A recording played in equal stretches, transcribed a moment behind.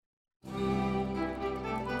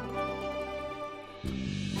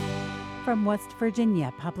from West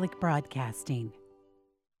Virginia Public Broadcasting.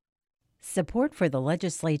 Support for the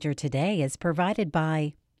legislature today is provided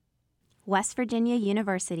by West Virginia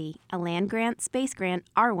University, a land-grant, space grant,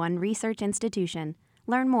 R1 research institution.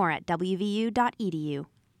 Learn more at wvu.edu.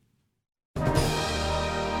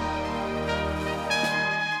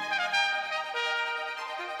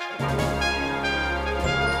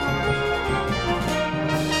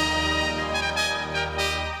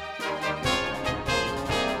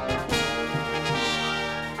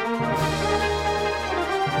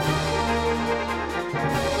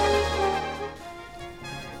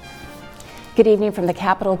 Good evening from the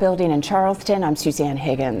Capitol building in Charleston. I'm Suzanne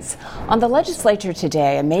Higgins. On the legislature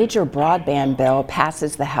today, a major broadband bill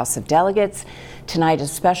passes the House of Delegates. Tonight, a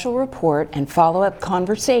special report and follow-up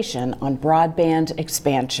conversation on broadband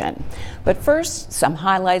expansion. But first, some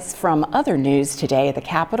highlights from other news today at the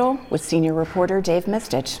Capitol with senior reporter Dave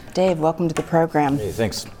Mistich. Dave, welcome to the program. Hey,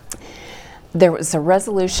 thanks. There was a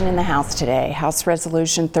resolution in the House today, House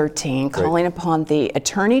Resolution 13, calling upon the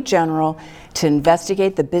Attorney General to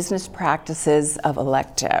investigate the business practices of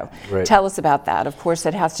Electo. Right. Tell us about that. Of course,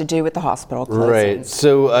 it has to do with the hospital closings. Right.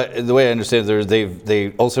 So the way I understand it,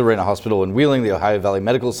 they also ran a hospital in Wheeling, the Ohio Valley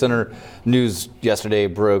Medical Center. News yesterday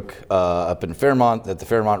broke up in Fairmont that the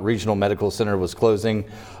Fairmont Regional Medical Center was closing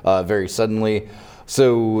very suddenly.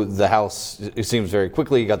 So the House, it seems very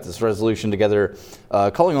quickly, got this resolution together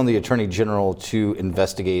calling on the Attorney General to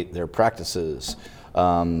investigate their practices.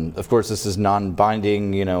 Of course, this is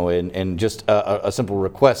non-binding, and just a simple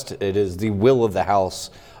request. It is the will of the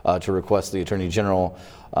House to request the Attorney General.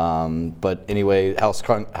 But anyway,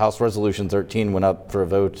 House Resolution 13 went up for a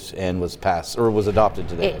vote and was passed, or was adopted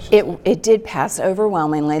today. It did pass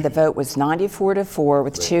overwhelmingly. The vote was 94-4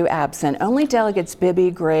 with 2 absent. Only delegates Bibby,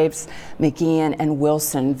 Graves, McGeehan, and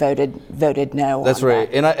Wilson voted no. That's on right.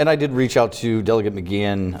 that. And I did reach out to Delegate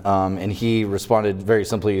McGeehan, and he responded very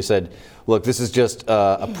simply. He said, "Look, this is just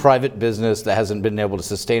a private business that hasn't been able to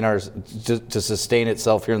sustain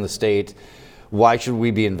itself here in the state. Why should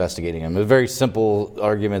we be investigating him?" A very simple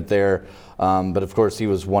argument there, but of course he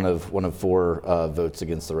was one of 4 votes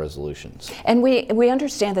against the resolutions. And we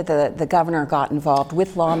understand that the governor got involved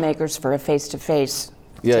with lawmakers for a face-to-face.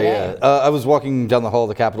 Yeah. I was walking down the hall of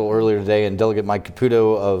the Capitol earlier today, and Delegate Mike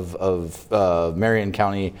Caputo of Marion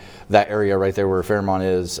County, that area right there where Fairmont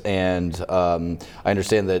is, and I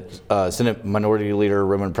understand that Senate Minority Leader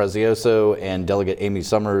Roman Prezioso and Delegate Amy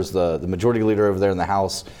Summers, the Majority Leader over there in the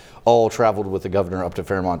House, all traveled with the governor up to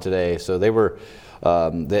Fairmont today. So they were,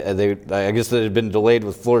 I guess they had been delayed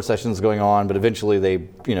with floor sessions going on, but eventually they,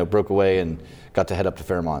 broke away and got to head up to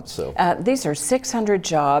Fairmont. So these are 600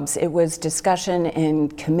 jobs. It was discussion in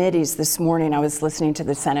committees this morning. I was listening to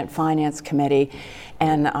the Senate Finance Committee,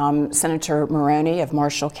 and Senator Maroney of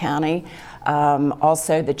Marshall County,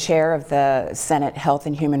 also the chair of the Senate Health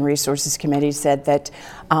and Human Resources Committee, said that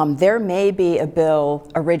there may be a bill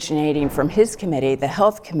originating from his committee, the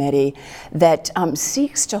Health Committee, that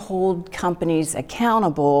seeks to hold companies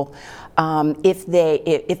accountable if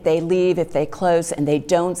they close and they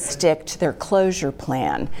don't stick to their closure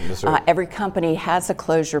plan. That's right. Every company has a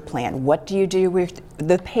closure plan. What do you do with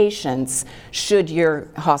the patients should your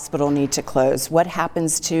hospital need to close? What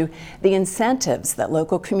happens to the incentives that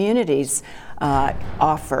local communities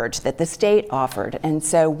offered, that the state offered? And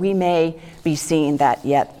so we may be seeing that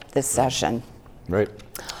yet this session. Right.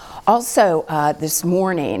 Also, this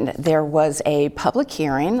morning, there was a public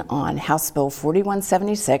hearing on House Bill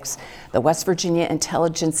 4176, the West Virginia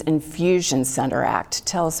Intelligence Infusion Center Act.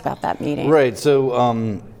 Tell us about that meeting. Right. So,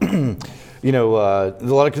 a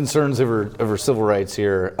lot of concerns over civil rights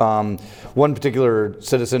here. One particular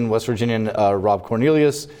citizen, West Virginian, Rob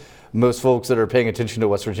Cornelius. Most folks that are paying attention to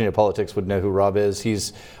West Virginia politics would know who Rob is.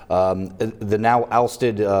 He's the now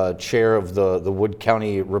ousted chair of the Wood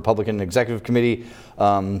County Republican Executive Committee.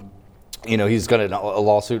 He's got a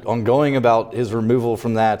lawsuit ongoing about his removal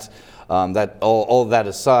from that. All of that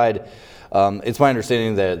aside, it's my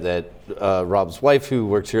understanding that Rob's wife, who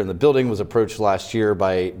works here in the building, was approached last year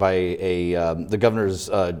by the governor's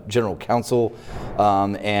general counsel,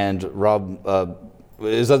 and Rob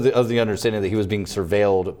is of the understanding that he was being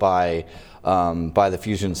surveilled by the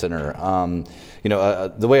Fusion Center.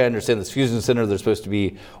 The way I understand this Fusion Center, they're supposed to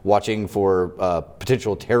be watching for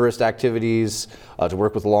potential terrorist activities, to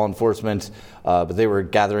work with law enforcement, but they were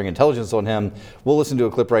gathering intelligence on him. We'll listen to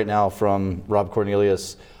a clip right now from Rob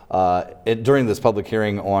Cornelius during this public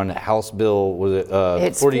hearing on House Bill, was it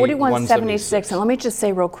it's 4176, and let me just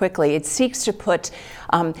say real quickly, it seeks to put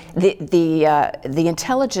the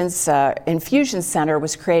Intelligence Infusion Center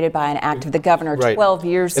was created by an act of the governor 12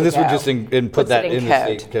 years ago. And this would just put that in the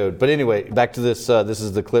state code. But anyway, back to this. This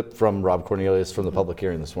is the clip from Rob Cornelius from the public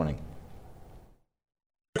hearing this morning.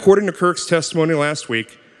 According to Kirk's testimony last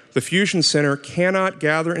week, the Fusion Center cannot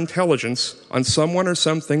gather intelligence on someone or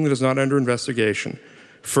something that is not under investigation.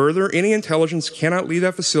 Further, any intelligence cannot leave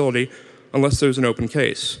that facility unless there's an open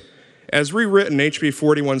case. As rewritten, HB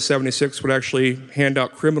 4176 would actually hand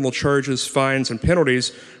out criminal charges, fines, and penalties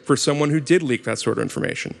for someone who did leak that sort of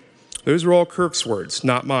information. Those are all Kirk's words,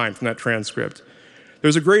 not mine, from that transcript.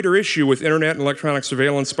 There's a greater issue with internet and electronic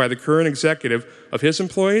surveillance by the current executive of his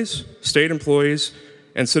employees, state employees,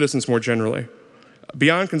 and citizens more generally.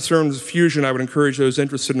 Beyond concerns of fusion, I would encourage those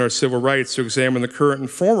interested in our civil rights to examine the current and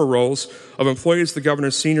former roles of employees of the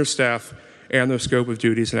governor's senior staff and their scope of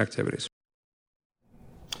duties and activities.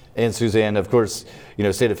 And Suzanne, of course,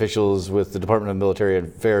 state officials with the Department of Military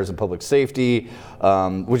Affairs and Public Safety,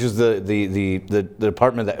 which is the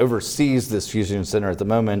department that oversees this fusion center at the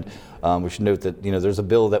moment. We should note that there's a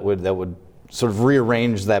bill that would sort of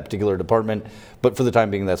rearrange that particular department, but for the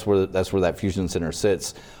time being, that's where that fusion center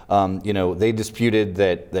sits. They disputed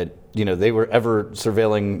that they were ever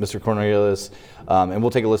surveilling Mr. Cornelius, and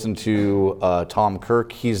we'll take a listen to Tom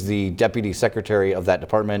Kirk. He's the deputy secretary of that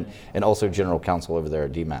department and also general counsel over there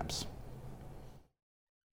at DMAPS.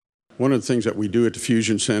 One of the things that we do at the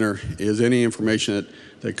Fusion Center is any information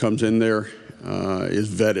that comes in there is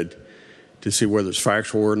vetted to see whether it's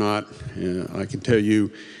factual or not. I can tell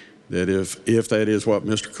you that if that is what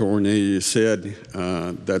Mr. Cornelius said,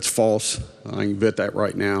 that's false. I can vet that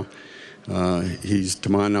right now. He's, to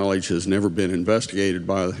my knowledge, has never been investigated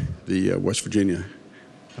by the West Virginia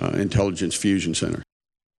Intelligence Fusion Center.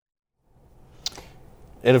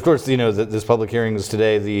 And of course, this public hearing is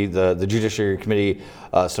today. The Judiciary Committee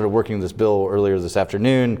started working this bill earlier this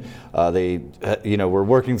afternoon. They, were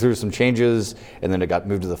working through some changes, and then it got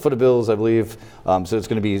moved to the foot of bills, I believe. So it's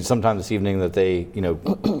going to be sometime this evening that they,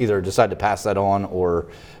 either decide to pass that on or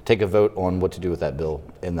take a vote on what to do with that bill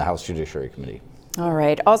in the House Judiciary Committee. All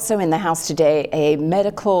right. Also in the House today, a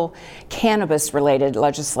medical cannabis-related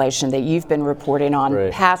legislation that you've been reporting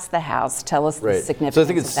on passed the House. Tell us the significance So I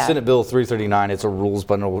think it's of that. Senate Bill 339. It's a rules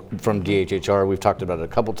bundle from DHHR. We've talked about it a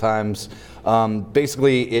couple times.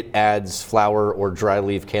 Basically, it adds flower or dry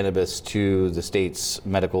leaf cannabis to the state's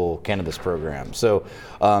medical cannabis program. So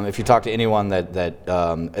if you talk to anyone that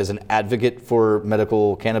is an advocate for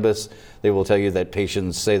medical cannabis, they will tell you that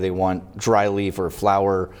patients say they want dry leaf or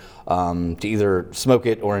flower to either smoke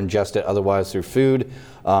it or ingest it otherwise through food,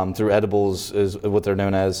 through edibles is what they're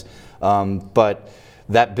known as. But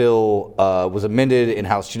that bill was amended in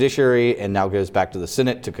House Judiciary and now goes back to the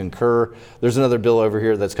Senate to concur. There's another bill over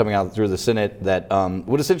here that's coming out through the Senate that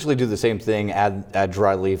would essentially do the same thing, add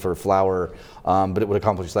dry leaf or flower, but it would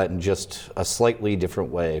accomplish that in just a slightly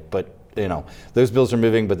different way. But those bills are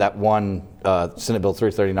moving, but that one Senate Bill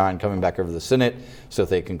 339 coming back over to the Senate, so if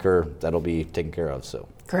they concur, that'll be taken care of. So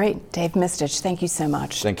great. Dave Mistich, thank you so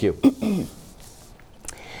much. Thank you.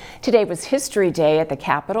 Today was History Day at the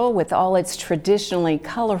Capitol with all its traditionally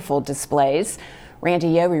colorful displays. Randy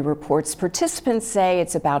Yohe reports participants say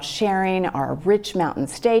it's about sharing our rich Mountain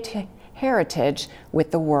State heritage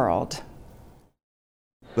with the world.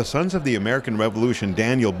 The Sons of the American Revolution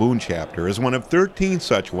Daniel Boone chapter is one of 13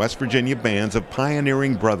 such West Virginia bands of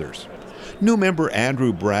pioneering brothers. New member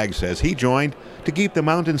Andrew Bragg says he joined to keep the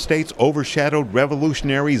Mountain State's overshadowed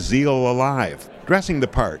revolutionary zeal alive, dressing the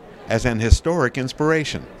part as an historic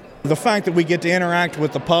inspiration. The fact that we get to interact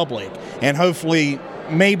with the public and hopefully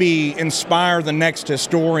maybe inspire the next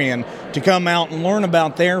historian to come out and learn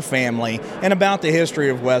about their family and about the history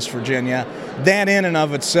of West Virginia, that in and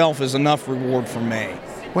of itself is enough reward for me.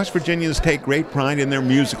 West Virginians take great pride in their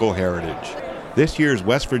musical heritage. This year's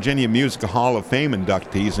West Virginia Music Hall of Fame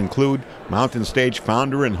inductees include Mountain Stage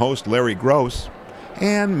founder and host Larry Gross,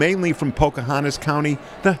 and mainly from Pocahontas County,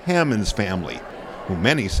 the Hammonds family, who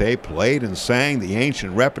many say played and sang the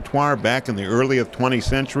ancient repertoire back in the early 20th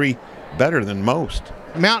century better than most.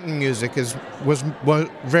 Mountain music was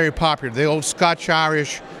very popular, the old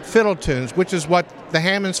Scotch-Irish fiddle tunes, which is what the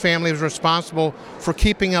Hammonds family was responsible for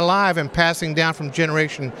keeping alive and passing down from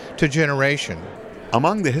generation to generation.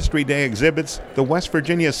 Among the History Day exhibits, the West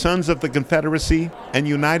Virginia Sons of the Confederacy and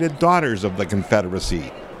United Daughters of the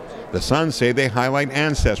Confederacy. The sons say they highlight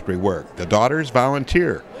ancestry work, the daughters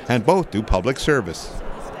volunteer, and both do public service.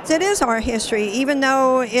 It is our history, even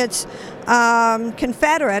though it's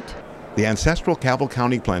Confederate. The ancestral Cabell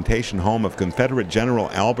County plantation home of Confederate General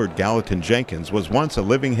Albert Gallatin Jenkins was once a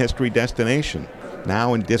living history destination,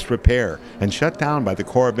 now in disrepair and shut down by the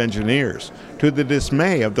Corps of Engineers, to the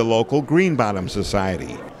dismay of the local Green Bottom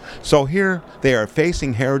Society. So here they are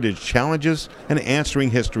facing heritage challenges and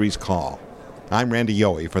answering history's call. I'm Randy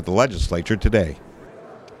Yohe for the Legislature Today.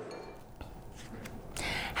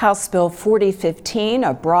 House Bill 4015,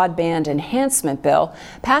 a broadband enhancement bill,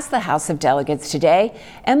 passed the House of Delegates today.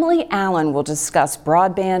 Emily Allen will discuss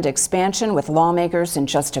broadband expansion with lawmakers in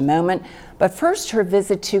just a moment. But first, her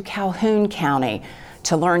visit to Calhoun County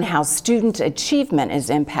to learn how student achievement is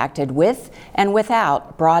impacted with and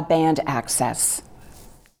without broadband access.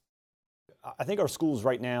 I think our schools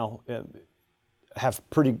right now have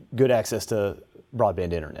pretty good access to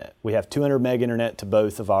broadband internet. We have 200 meg internet to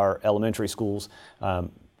both of our elementary schools.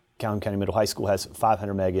 Calhoun County Middle High School has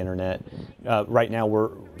 500 meg internet. Right now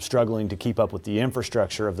we're struggling to keep up with the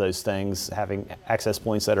infrastructure of those things, having access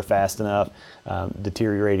points that are fast enough,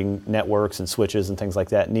 deteriorating networks and switches and things like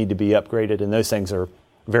that need to be upgraded, and those things are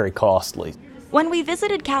very costly. When we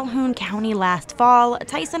visited Calhoun County last fall,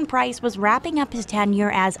 Tyson Price was wrapping up his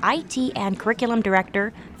tenure as IT and curriculum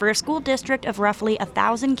director for a school district of roughly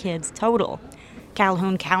 1,000 kids total.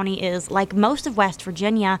 Calhoun County is, like most of West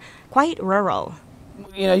Virginia, quite rural.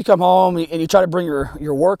 You know, you come home and you try to bring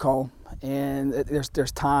your work home, and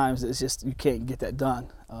there's times it's just you can't get that done.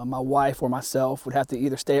 My wife or myself would have to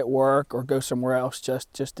either stay at work or go somewhere else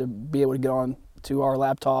just to be able to get on to our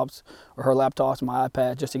laptops or her laptops and my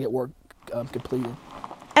iPad just to get work completed.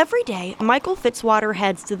 Every day, Michael Fitzwater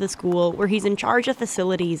heads to the school where he's in charge of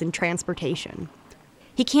facilities and transportation.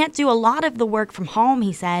 He can't do a lot of the work from home,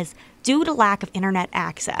 he says, due to lack of internet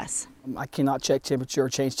access. I cannot check temperature or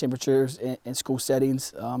change temperatures in school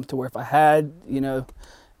settings to where if I had,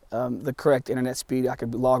 the correct internet speed, I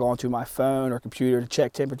could log on to my phone or computer to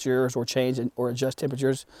check temperatures or change or adjust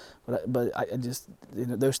temperatures. But I just,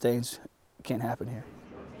 those things can't happen here.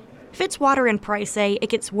 Fitzwater and Price say it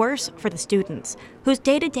gets worse for the students, whose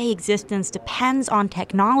day-to-day existence depends on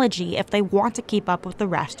technology if they want to keep up with the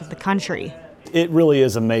rest of the country. It really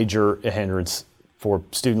is a major hindrance for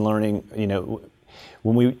student learning.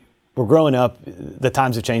 When we were growing up, the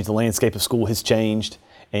times have changed, the landscape of school has changed,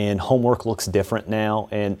 and homework looks different now.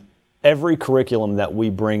 And every curriculum that we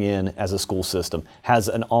bring in as a school system has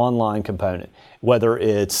an online component, whether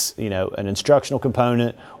it's an instructional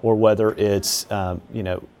component or whether it's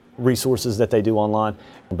resources that they do online,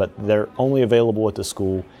 but they're only available at the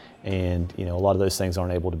school, and a lot of those things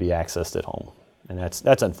aren't able to be accessed at home, and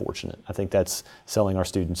that's unfortunate. I think that's selling our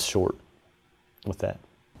students short with that.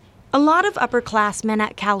 A lot of upperclassmen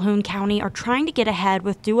at Calhoun County are trying to get ahead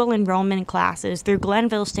with dual enrollment classes through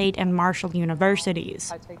Glenville State and Marshall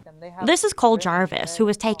universities. This is Cole Jarvis, who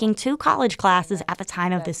is taking 2 college classes at the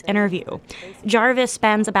time of this interview. Jarvis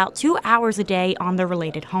spends about 2 hours a day on the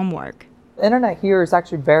related homework. The internet here is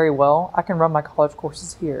actually very well. I can run my college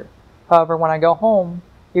courses here. However, when I go home,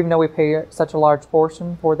 even though we pay such a large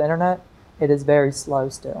portion for the internet, it is very slow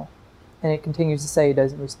still. And it continues to say it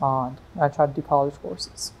doesn't respond. I try to do college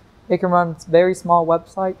courses. It can run very small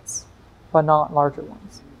websites, but not larger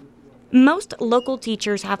ones. Most local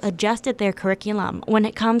teachers have adjusted their curriculum when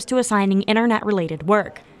it comes to assigning internet-related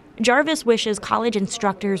work. Jarvis wishes college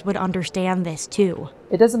instructors would understand this too.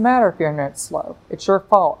 It doesn't matter if your internet's slow. It's your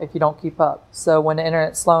fault if you don't keep up. So when the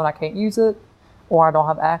internet's slow and I can't use it, or I don't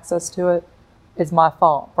have access to it, it's my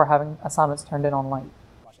fault for having assignments turned in on late.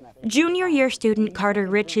 Junior year student Carter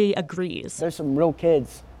Ritchie agrees. There's some real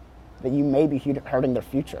kids that you may be hurting their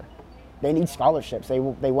future. They need scholarships. They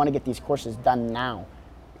want to get these courses done now,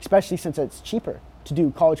 especially since it's cheaper to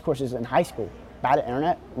do college courses in high school. Bad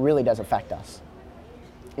internet really does affect us.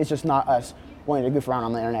 It's just not us wanting to goof around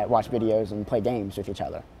on the internet, watch videos, and play games with each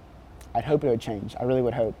other. I'd hope it would change. I really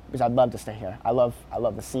would hope, because I'd love to stay here. I love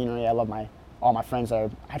the scenery. I love all my friends there.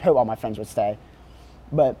 I'd hope all my friends would stay,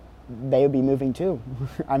 but they would be moving too.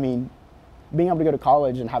 I mean, being able to go to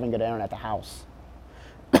college and having good internet at the house,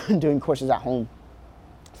 doing courses at home,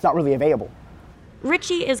 it's not really available.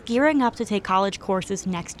 Ritchie is gearing up to take college courses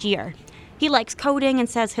next year. He likes coding and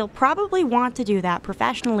says he'll probably want to do that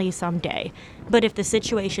professionally someday. But if the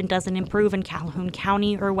situation doesn't improve in Calhoun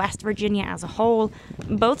County or West Virginia as a whole,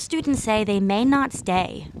 both students say they may not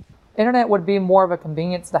stay. Internet would be more of a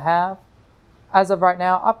convenience to have. As of right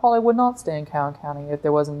now, I probably would not stay in Calhoun County if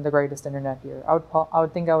there wasn't the greatest internet here. I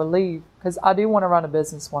would think I would leave, because I do want to run a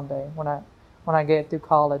business one day when I get through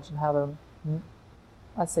college and have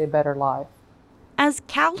a better life. As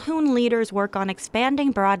Calhoun leaders work on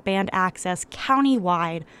expanding broadband access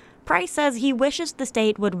countywide, Price says he wishes the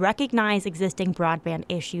state would recognize existing broadband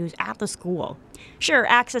issues at the school. Sure,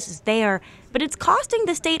 access is there, but it's costing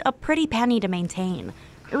the state a pretty penny to maintain.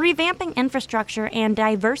 Revamping infrastructure and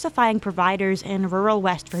diversifying providers in rural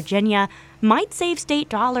West Virginia might save state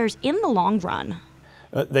dollars in the long run.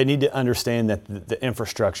 They need to understand that the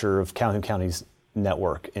infrastructure of Calhoun County's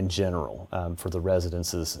network in general for the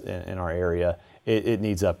residences in our area, it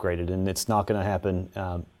needs upgraded, and it's not going to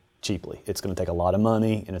happen cheaply. It's going to take a lot of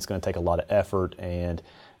money, and it's going to take a lot of effort, and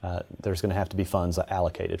there's going to have to be funds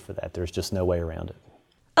allocated for that. There's just no way around it.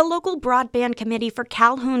 A local broadband committee for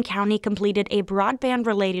Calhoun County completed a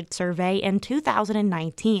broadband-related survey in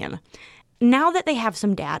 2019. Now that they have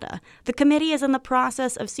some data, the committee is in the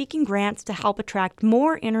process of seeking grants to help attract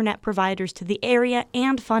more internet providers to the area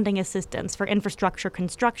and funding assistance for infrastructure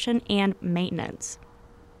construction and maintenance.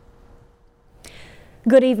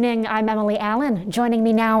 Good evening, I'm Emily Allen. Joining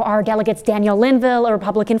me now are Delegates Daniel Linville, a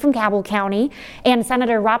Republican from Cabell County, and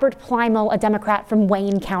Senator Robert Plymel, a Democrat from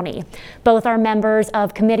Wayne County. Both are members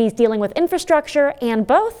of committees dealing with infrastructure, and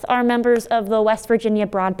both are members of the West Virginia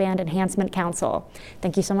Broadband Enhancement Council.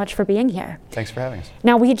 Thank you so much for being here. Thanks for having us.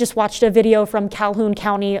 Now, we just watched a video from Calhoun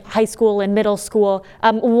County High School and Middle School.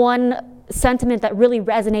 One sentiment that really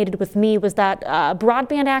resonated with me was that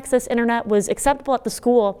broadband access internet was acceptable at the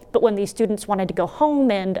school, but when these students wanted to go home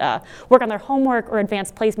and work on their homework or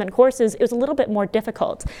advanced placement courses, it was a little bit more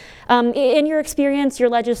difficult. In your experience, your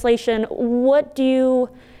legislation,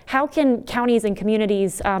 how can counties and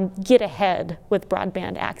communities get ahead with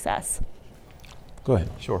broadband access? Go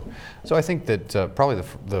ahead. Sure. So I think that probably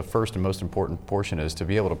the first and most important portion is to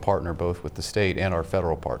be able to partner both with the state and our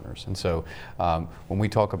federal partners. And so when we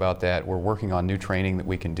talk about that, we're working on new training that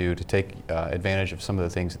we can do to take advantage of some of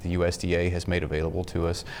the things that the USDA has made available to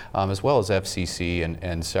us, as well as FCC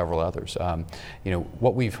and several others.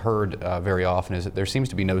 What we've heard very often is that there seems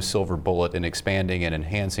to be no silver bullet in expanding and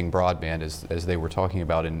enhancing broadband, as they were talking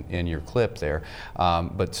about in your clip there.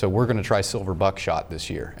 But so we're going to try silver buckshot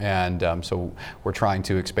this year. And so we're trying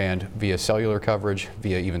to expand via cellular coverage,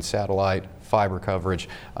 via even satellite, fiber coverage,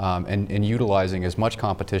 and utilizing as much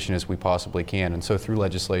competition as we possibly can. And so through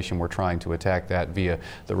legislation, we're trying to attack that via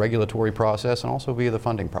the regulatory process and also via the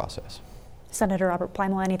funding process. Senator Robert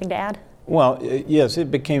Plymel, anything to add? Well, yes,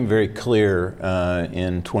 it became very clear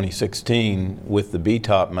in 2016 with the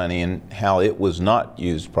BTOP money and how it was not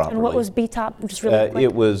used properly. And what was BTOP? Just really quick.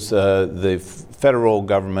 It was the federal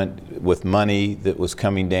government with money that was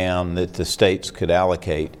coming down that the states could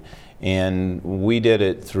allocate. And we did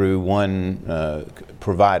it through one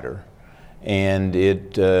provider. And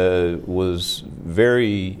it was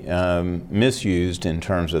very misused in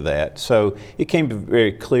terms of that. So it came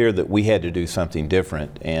very clear that we had to do something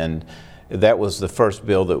different. And that was the first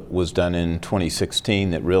bill that was done in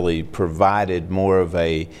 2016 that really provided more of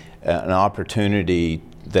an opportunity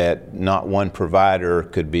that not one provider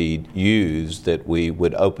could be used, that we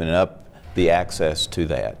would open up the access to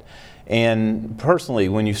that. And personally,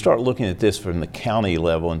 when you start looking at this from the county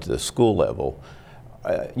level into the school level,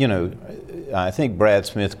 I think Brad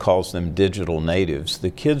Smith calls them digital natives.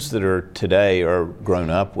 The kids that are today are grown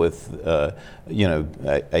up with,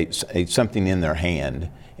 something in their hand,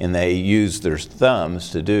 and they use their thumbs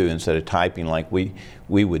to do instead of typing like we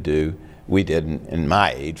would do. We did in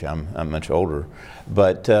my age. I'm much older.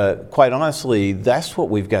 But quite honestly, that's what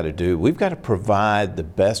we've got to do. We've got to provide the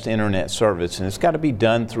best internet service, and it's got to be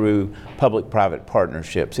done through public-private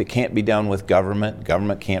partnerships. It can't be done with government.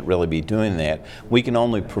 Government can't really be doing that. We can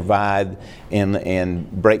only provide and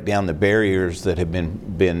break down the barriers that have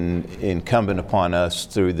been incumbent upon us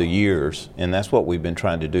through the years, and that's what we've been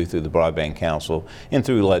trying to do through the Broadband Council and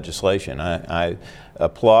through legislation. I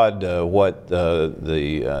applaud what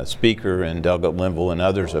the Speaker and Delegate Linville and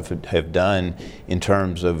others have done in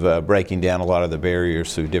terms of breaking down a lot of the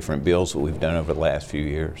barriers through different bills that we've done over the last few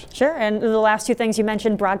years. Sure, and the last two things you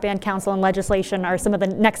mentioned, Broadband Council and legislation, are some of the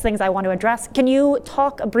next things I want to address. Can you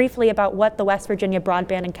talk briefly about what the West Virginia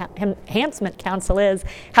Broadband Enhancement Council is,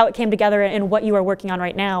 how it came together, and what you are working on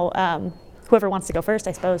right now? Whoever wants to go first,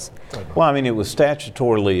 I suppose. Well, I mean, it was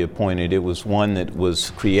statutorily appointed. It was one that was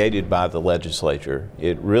created by the legislature.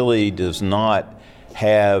 It really does not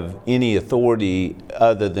have any authority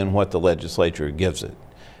other than what the legislature gives it.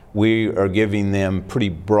 We are giving them pretty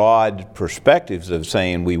broad perspectives of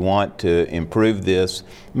saying we want to improve this.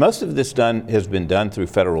 Most of this has been done through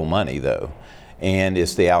federal money, though, and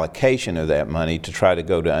it's the allocation of that money to try to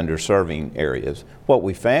go to underserving areas. What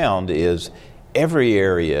we found is every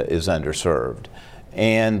area is underserved,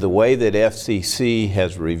 and the way that FCC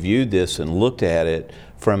has reviewed this and looked at it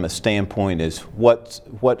from a standpoint is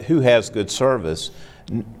who has good service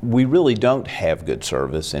we really don't have good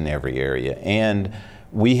service in every area, and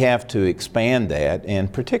we have to expand that,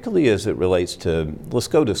 and particularly as it relates to, let's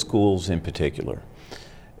go to schools in particular.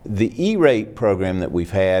 The E-rate program that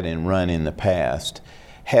we've had and run in the past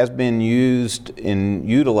has been used and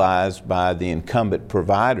utilized by the incumbent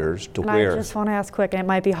providers to where... I just want to ask quick, and it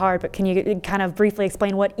might be hard, but can you kind of briefly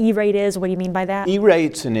explain what E-rate is? What do you mean by that?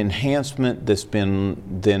 E-rate's an enhancement that's been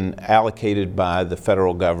then allocated by the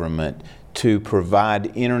federal government to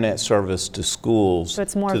provide internet service to schools. So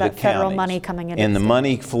it's more of that federal money coming in. And the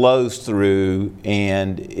money flows through,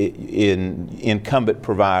 and incumbent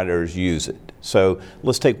providers use it. So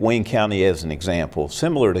let's take Wayne County as an example.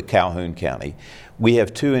 Similar to Calhoun County, we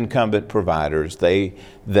have two incumbent providers. They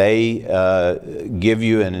give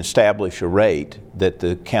you and establish a rate that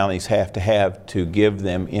the counties have to give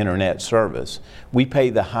them internet service. We pay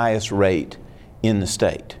the highest rate in the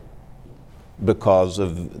state because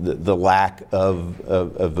of the lack of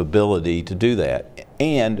ability to do that.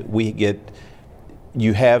 And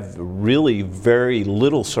you have really very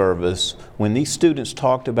little service. When these students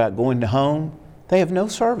talked about going to home, they have no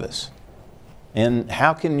service. And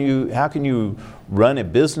how can you run a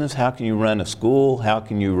business? How can you run a school? How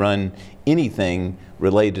can you run anything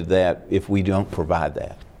related to that if we don't provide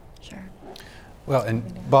that? Well, and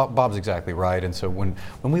Bob's exactly right. And so when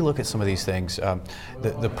we look at some of these things,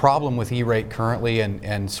 the problem with E-rate currently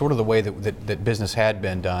and sort of the way that business had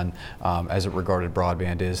been done as it regarded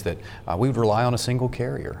broadband is that we would rely on a single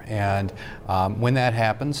carrier. And when that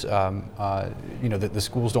happens, the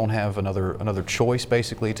schools don't have another choice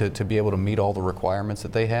basically to be able to meet all the requirements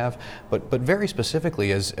that they have. But very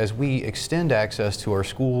specifically, as we extend access to our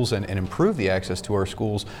schools and improve the access to our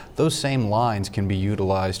schools, those same lines can be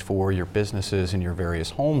utilized for your businesses and your various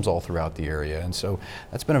homes all throughout the area. And so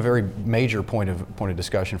that's been a very major point of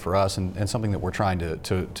discussion for us, and something that we're trying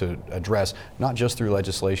to address, not just through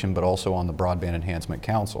legislation, but also on the Broadband Enhancement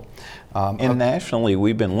Council. And nationally,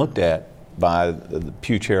 we've been looked at by the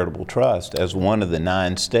Pew Charitable Trust as one of the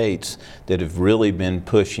 9 states that have really been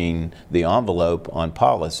pushing the envelope on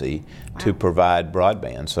policy to provide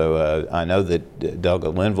broadband. So I know that Doug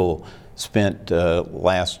Linville spent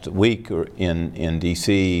last week in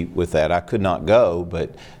D.C. with that. I could not go,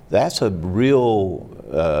 but that's a real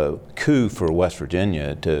coup for West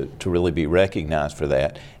Virginia to really be recognized for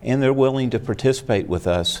that. And they're willing to participate with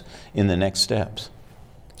us in the next steps.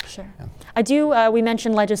 Sure. Yeah. We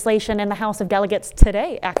mentioned legislation in the House of Delegates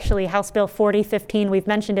today, actually, House Bill 4015. We've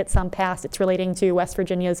mentioned it some past. It's relating to West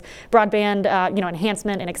Virginia's broadband,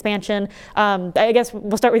 enhancement and expansion. I guess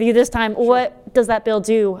we'll start with you this time. Sure. What does that bill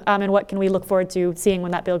do, and what can we look forward to seeing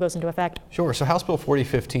when that bill goes into effect? Sure. So House Bill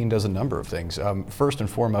 4015 does a number of things. First and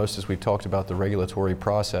foremost, as we've talked about the regulatory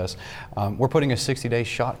process, we're putting a 60-day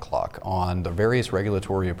shot clock on the various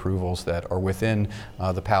regulatory approvals that are within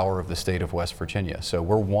the power of the state of West Virginia. So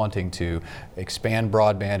we're wanting to expand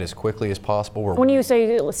broadband as quickly as possible. When you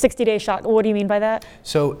say 60-day shot, what do you mean by that?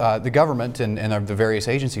 So the government and the various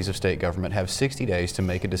agencies of state government have 60 days to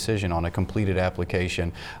make a decision on a completed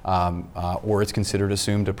application, or it's considered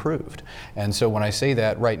assumed approved. And so when I say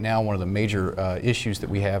that, right now one of the major issues that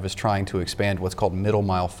we have is trying to expand what's called middle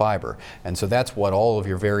mile fiber. And so that's what all of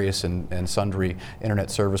your various and sundry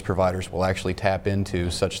internet service providers will actually tap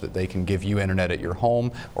into, such that they can give you internet at your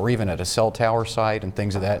home or even at a cell tower site and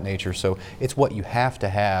things of that nature. So it's what you have to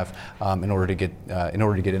have in order to get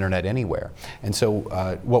internet anywhere. And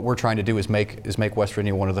so what we're trying to do is make West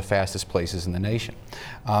Virginia one of the fastest places in the nation.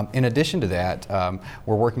 In addition to that,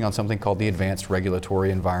 we're working on something called the Advanced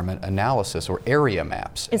Regulatory Environment Analysis, or area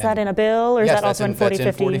maps. Is that in a bill, or is that also in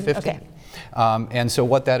 4015? That's in 4015. Okay. And so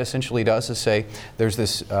what that essentially does is say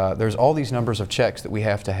there's all these numbers of checks that we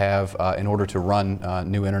have to have in order to run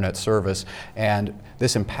new internet service, and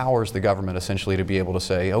this empowers the government essentially to be able to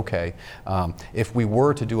say, okay, if we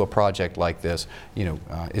were to do a project like this,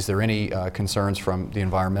 is there any concerns from the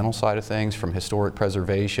environmental side of things, from historic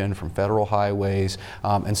preservation, from federal highways,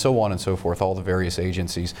 and so on and so forth, all the various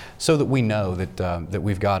agencies, so that we know that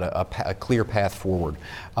we've got a clear path forward.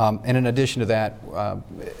 And in addition to that,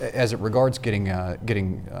 as it regards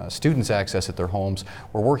getting students access at their homes,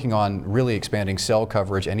 we're working on really expanding cell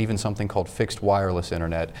coverage and even something called fixed wireless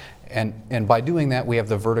internet. And by doing that, we have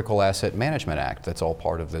the Vertical Asset Management Act that's all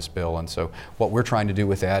part of this bill. And so what we're trying to do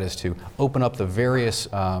with that is to open up the various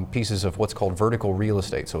pieces of what's called vertical real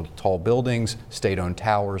estate, so tall buildings, state-owned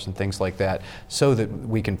towers, and things like that, so that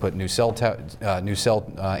we can put new cell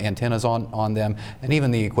antennas on them, and even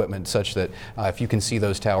the equipment such that if you can see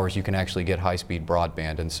those towers, you can actually get high-speed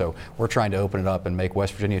broadband. And so we're trying to open it up and make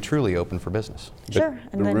West Virginia truly open for business. Sure.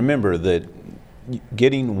 But remember that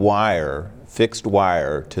getting wire fixed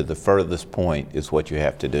wire to the furthest point is what you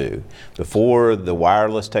have to do. Before the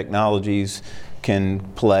wireless technologies can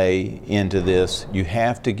play into this, you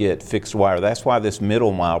have to get fixed wire. That's why this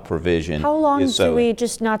middle mile provision How long is so... do we,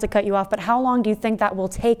 just not to cut you off, but how long do you think that will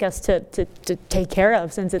take us to take care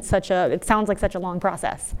of, since it's it sounds like such a long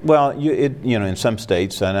process? Well, in some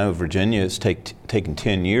states, I know Virginia, it's taken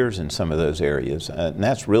 10 years in some of those areas, and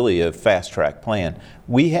that's really a fast track plan.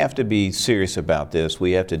 We have to be serious about this.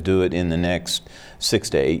 We have to do it in the next 6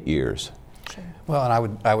 to 8 years. Well,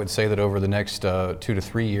 and I would say that over the next 2 to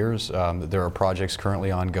 3 years, there are projects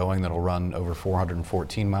currently ongoing that will run over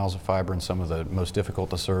 414 miles of fiber in some of the most difficult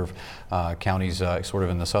to serve counties, sort of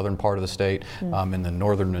in the southern part of the state. In the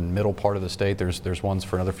northern and middle part of the state, there's ones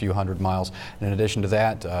for another few hundred miles. And in addition to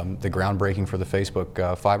that, the groundbreaking for the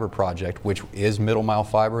Facebook fiber project, which is middle mile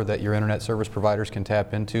fiber that your internet service providers can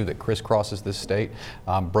tap into, that crisscrosses this state,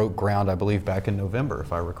 broke ground, I believe, back in November,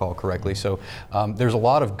 if I recall correctly. So there's a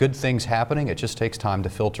lot of good things happening. It just takes time to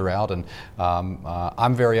filter out, and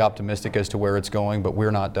I'm very optimistic as to where it's going, but we're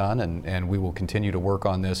not done, and we will continue to work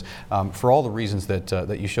on this for all the reasons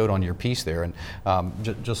that you showed on your piece there.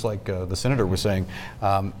 And just like the Senator was saying,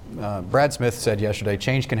 Brad Smith said yesterday,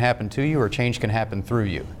 change can happen to you or change can happen through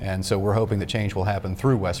you. And so we're hoping that change will happen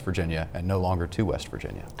through West Virginia and no longer to West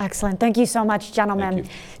Virginia. Excellent. Thank you so much, gentlemen.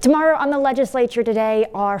 Tomorrow on the Legislature Today,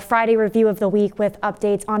 our Friday review of the week with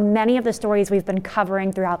updates on many of the stories we've been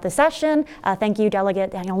covering throughout the session. Thank you,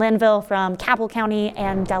 Delegate Daniel Linville from Cabell County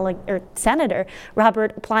and Senator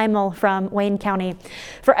Robert Plymel from Wayne County.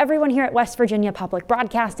 For everyone here at West Virginia Public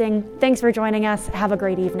Broadcasting, thanks for joining us. Have a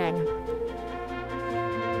great evening.